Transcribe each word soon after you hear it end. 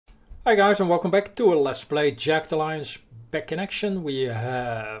Hi guys, and welcome back to a Let's Play Jagged Alliance Back in action. We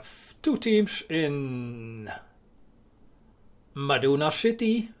have two teams in Meduna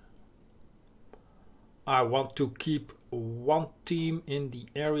city. I want to keep one team in the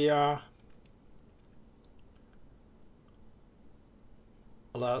area.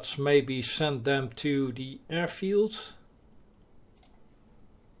 Let's maybe send them to the airfield.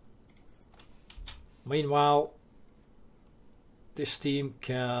 Meanwhile, this team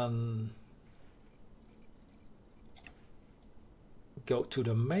can go to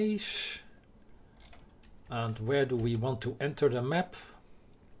the maze. And where do we want to enter the map?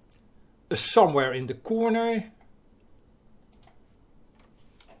 Somewhere in the corner,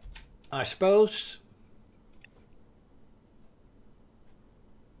 I suppose.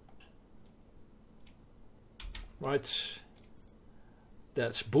 Right,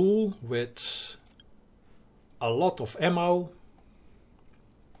 that's Bull with a lot of ammo.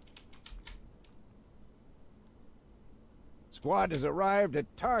 Squad has arrived at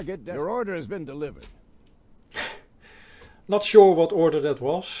target. Your order has been delivered. Not sure what order that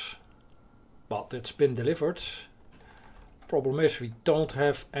was, but it's been delivered. Problem is we don't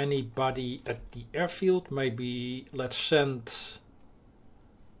have anybody at the airfield. Maybe let's send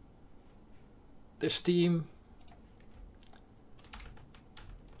this team.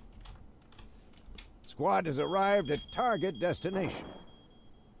 Squad has arrived at target destination.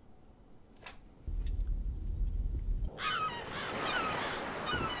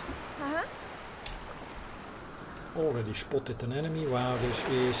 Already spotted an enemy. Wow, this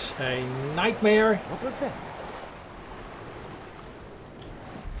is a nightmare. What was that?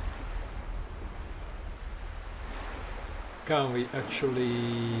 Can we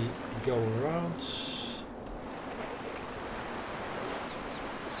actually go around?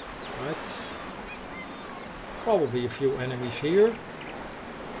 Right. Probably a few enemies here.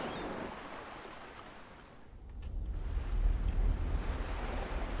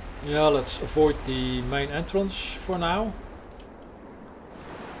 Yeah, let's avoid the main entrance for now.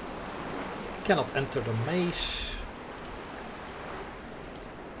 Cannot enter the maze.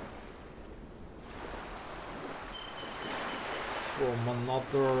 From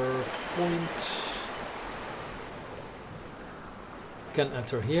another point. Can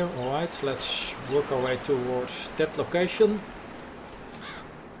enter here, alright. Let's work our way towards that location.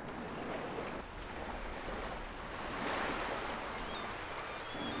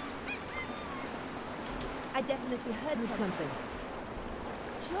 I definitely heard something.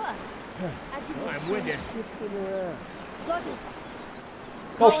 Sure. As you I'm with you. got it.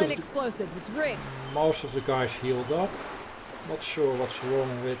 Calling explosives, it's rigged. Most of the guys healed up. Not sure what's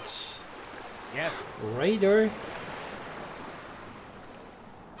wrong with Raider.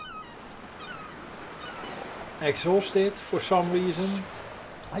 Exhausted for some reason.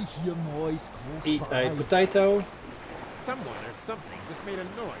 I hear noise. Eat a potato. Someone or something just made a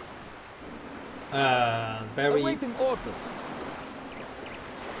noise. Very Awaiting orders.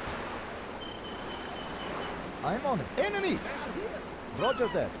 I'm on it. Enemy! Roger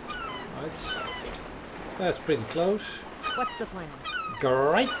that. right. That's pretty close. What's the plan?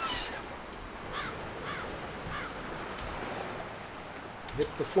 Great.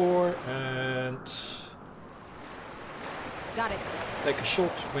 Hit the floor and Got it. take a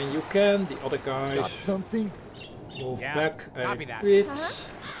shot when you can. The other Got guys something? move Yeah, back a copy that. bit.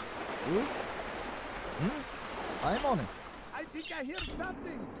 I'm on it. I think I hear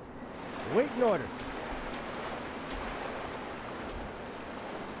something. Waiting orders.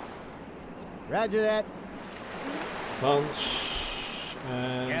 Roger that. Buns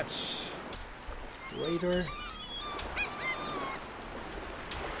and Raider.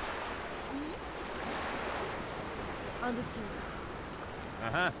 Understood.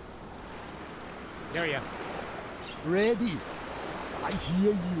 Uh-huh. Hear ya. Ready. I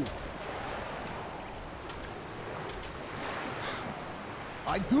hear you.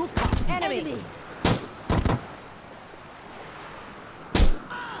 I do. Enemy!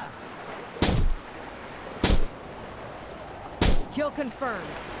 Kill confirmed.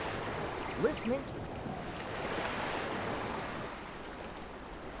 Listening.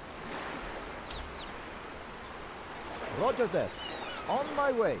 Roger that. On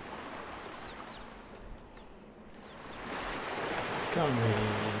my way. Can we?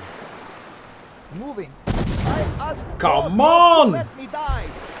 Moving. I ask. Come God on! to let me die.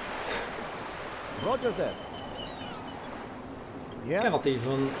 Roger that. Yeah. Cannot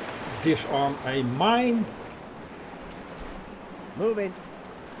even disarm a mine. Moving.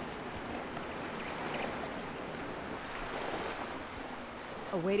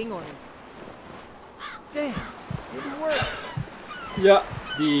 Awaiting orders. Damn, didn't work. Yeah,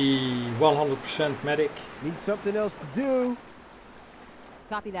 The 100% medic Need something else to do.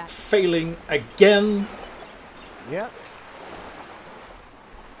 Copy that. failing again. Yeah.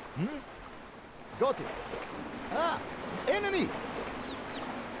 Got it. Ah, enemy.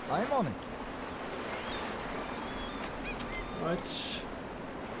 I'm on it. Right.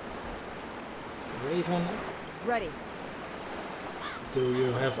 Raven, Ready. do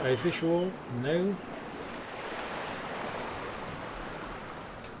you have a visual? No.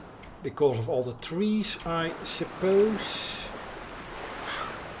 Because of all the trees, I suppose.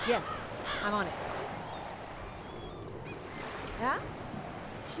 Yes, I'm on it. Yeah?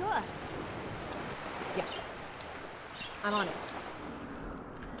 Sure. Yeah. I'm on it.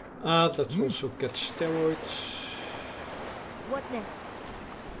 Let's also get steroids. What next?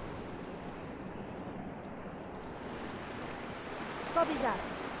 Copy that.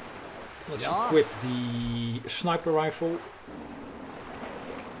 Let's Yeah. equip the sniper rifle.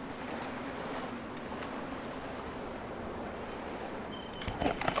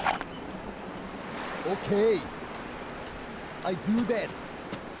 Okay. I do that.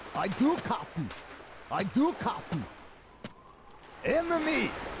 I do copy. I do copy.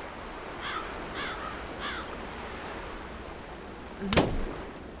 Enemy.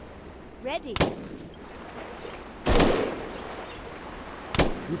 Ready.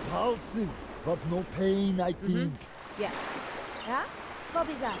 Repulsive, but no pain, I think. Yes. Yeah?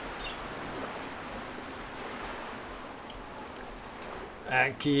 Copy that.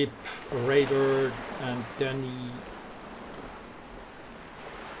 And keep Raider and Danny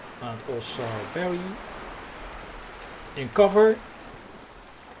and also Barry in cover.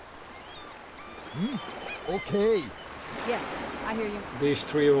 Okay. Yes, I hear you. These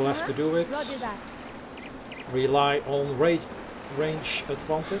three will have to do it. Roger that. Rely on range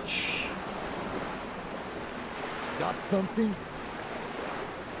advantage. Got something?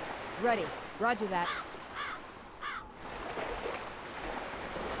 Ready. Roger that.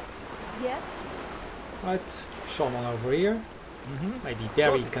 Yes? Right, someone over here. Maybe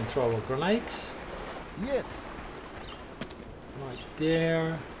Barry can throw a grenade. Yes. Right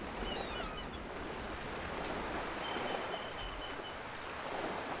there.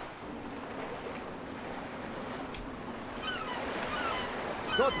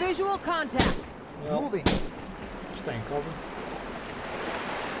 Got Visual contact. Well, moving. stay in cover.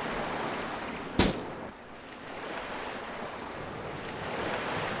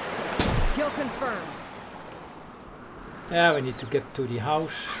 Kill confirmed. Yeah, we need to get to the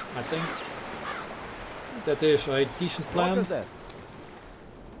house, I think. That is a decent plan. Roger that.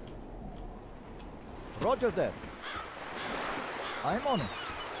 Roger that. I'm on it.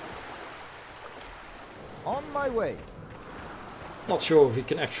 On my way. Not sure if we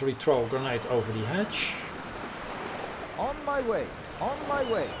can actually throw a grenade over the hedge. On my way. On my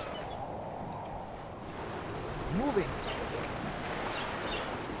way. Moving.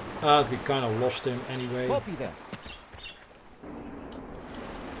 We kind of lost him anyway. Copy that.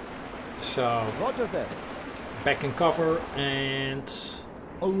 So Roger that. back in cover and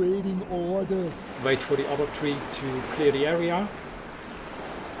Awaiting orders. wait for the other tree to clear the area.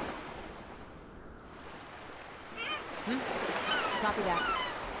 Copy that.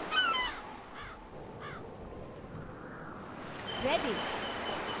 Ready.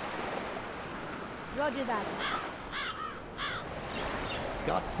 Roger that.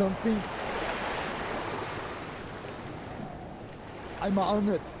 Got something? I'm on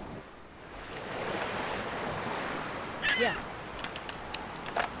it. Yes.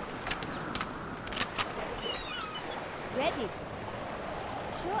 Ready.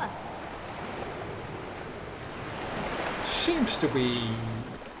 Sure. Seems to be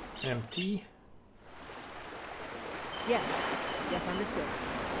empty. Yes. Yes, understood.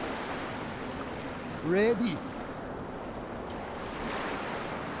 Ready.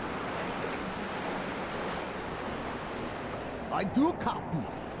 I do copy.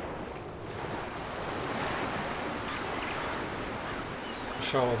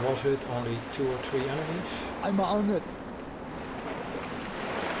 So what was it? Only 2 or 3 enemies? I'm on it.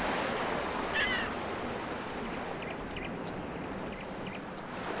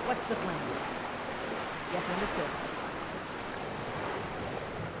 What's the plan? Yes, understood.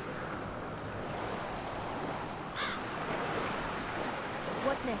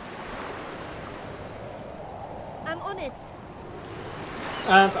 What next? I'm on it.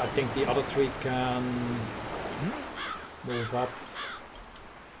 And I think the other tree can move up.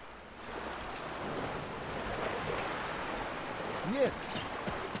 Yes.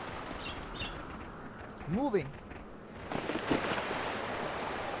 Moving.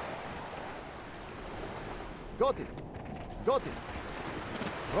 Got it. Got it.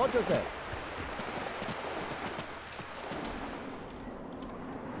 Roger that.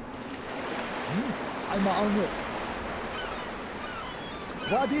 I'm on it.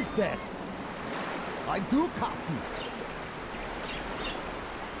 What is that? I do copy.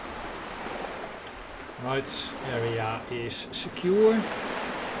 Right, area is secure.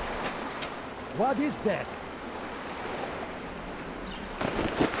 What is that?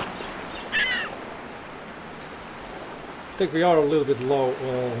 I think we are a little bit low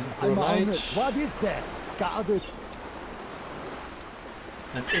on I'm on it. grenades. What is that? Got it.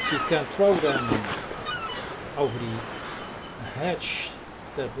 And if you can throw them over the hedge,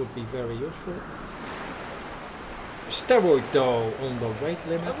 that would be very useful. Steroid though on the weight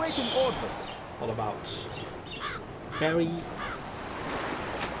limit. Awaiting orders. What about Barry?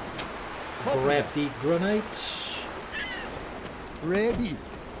 Grab the grenades. Ready.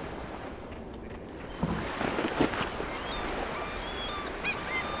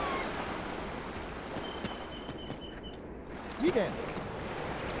 Again.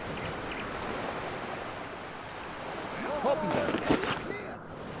 Copy that.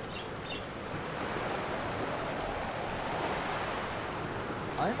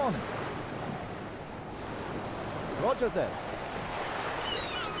 I'm on it. Roger that.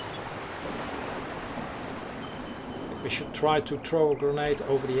 We should try to throw a grenade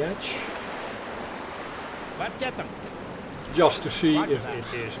over the edge, Let's get them. just to see Roger if that.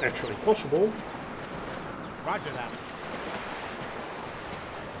 it is actually possible. Roger that.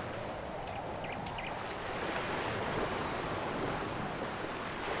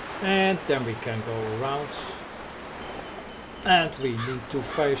 And then we can go around. And we need to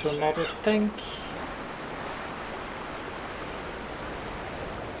face another tank.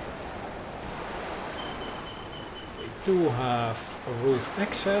 We do have a roof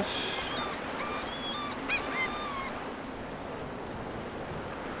access.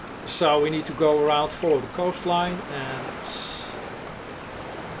 So we need to go around, follow the coastline and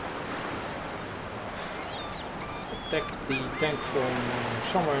attack the tank from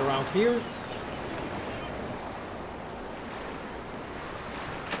somewhere around here.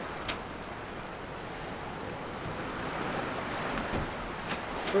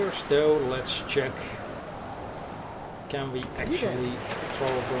 First though, let's check, can we actually throw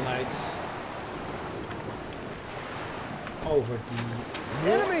a grenade over the...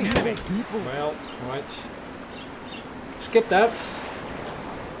 Enemy! Enemy. People. Well, right. Skip that.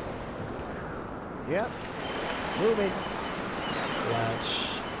 Yep. Moving. Let's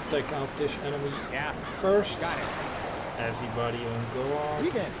take out this enemy Yeah. first. Got it. Everybody on guard.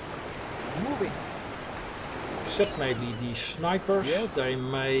 Again. Moving. Except maybe the snipers. Yes. They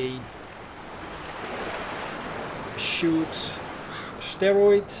may shoot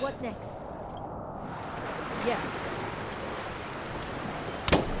Steroid. What next? Yes.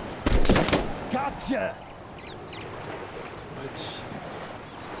 Gotcha! Right.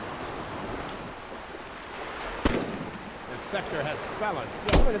 The sector has fallen.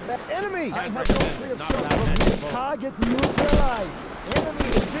 Over the back. Enemy! I have no clear Not shot that from many me. volts. Target neutralized. Enemy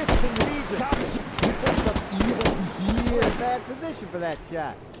existing region. Gotcha! Even here. Bad position for that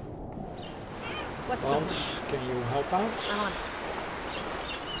shot. What's the Buns, plan? can you help out? I'm on it.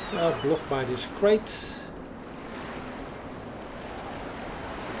 Well, blocked by this crate.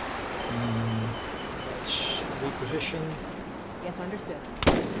 Let's reposition. Yes, understood.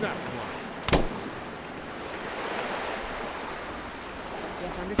 Snap one.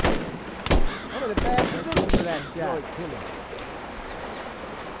 Yes, understood. Over the bad position for that shot.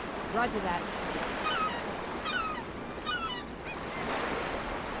 Roger that.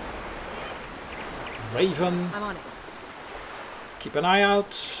 Raven, I'm on it. keep an eye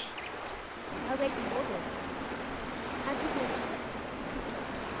out. Awaiting orders. Anti-fish.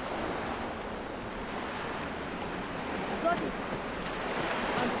 Got it.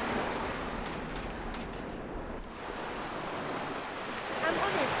 Understood. I'm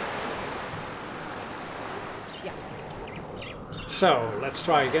on it. Yeah. So, let's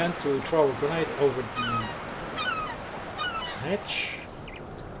try again to throw a grenade over the hedge.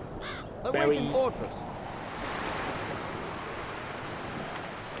 Awaiting Very- orders.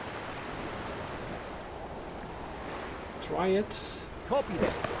 Try it. Copy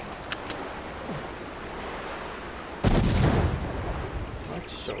that. Right,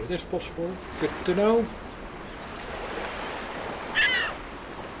 so it is possible. Good to know.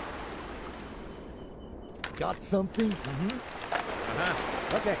 Got something?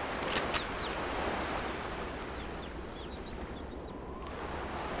 Uh-huh. Okay.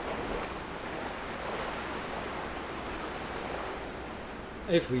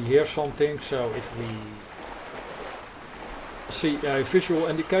 If we hear something, so if we see a visual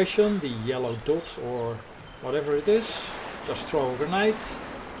indication, the yellow dot or whatever it is. Just throw a grenade.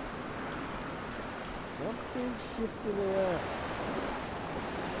 Something shifted there.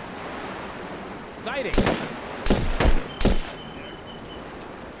 Sighting.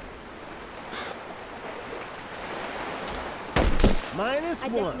 -1. I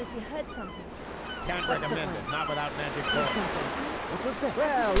definitely heard something. Can't recommend it. Not without magic balls. What was that?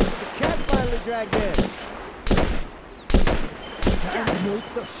 Well, look at the cat finally dragged in. Time to make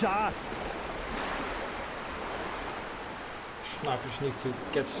the shot. Snipers need to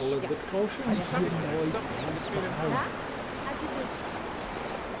get a little bit closer. Yes, understood. Huh? As you wish.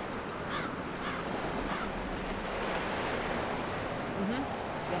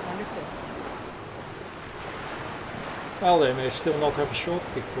 Yes, understood. Well, they may still not have a shot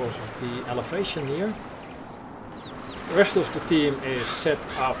because of the elevation here. The rest of the team is set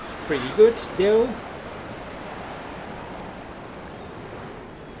up pretty good though.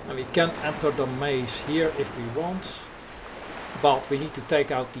 And we can enter the maze here if we want. But we need to take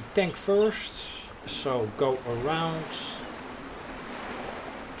out the tank first. So go around.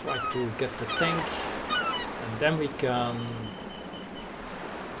 Try to get the tank. And then we can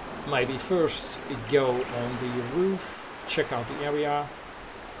maybe first go on the roof. Check out the area.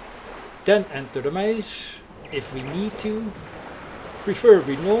 Then enter the maze. If we need to.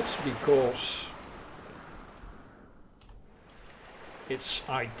 Preferably not, because it's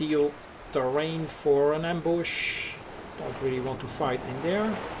ideal terrain for an ambush. Don't really want to fight in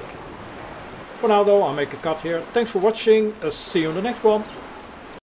there. For now though, I'll make a cut here. Thanks for watching. See you in the next one.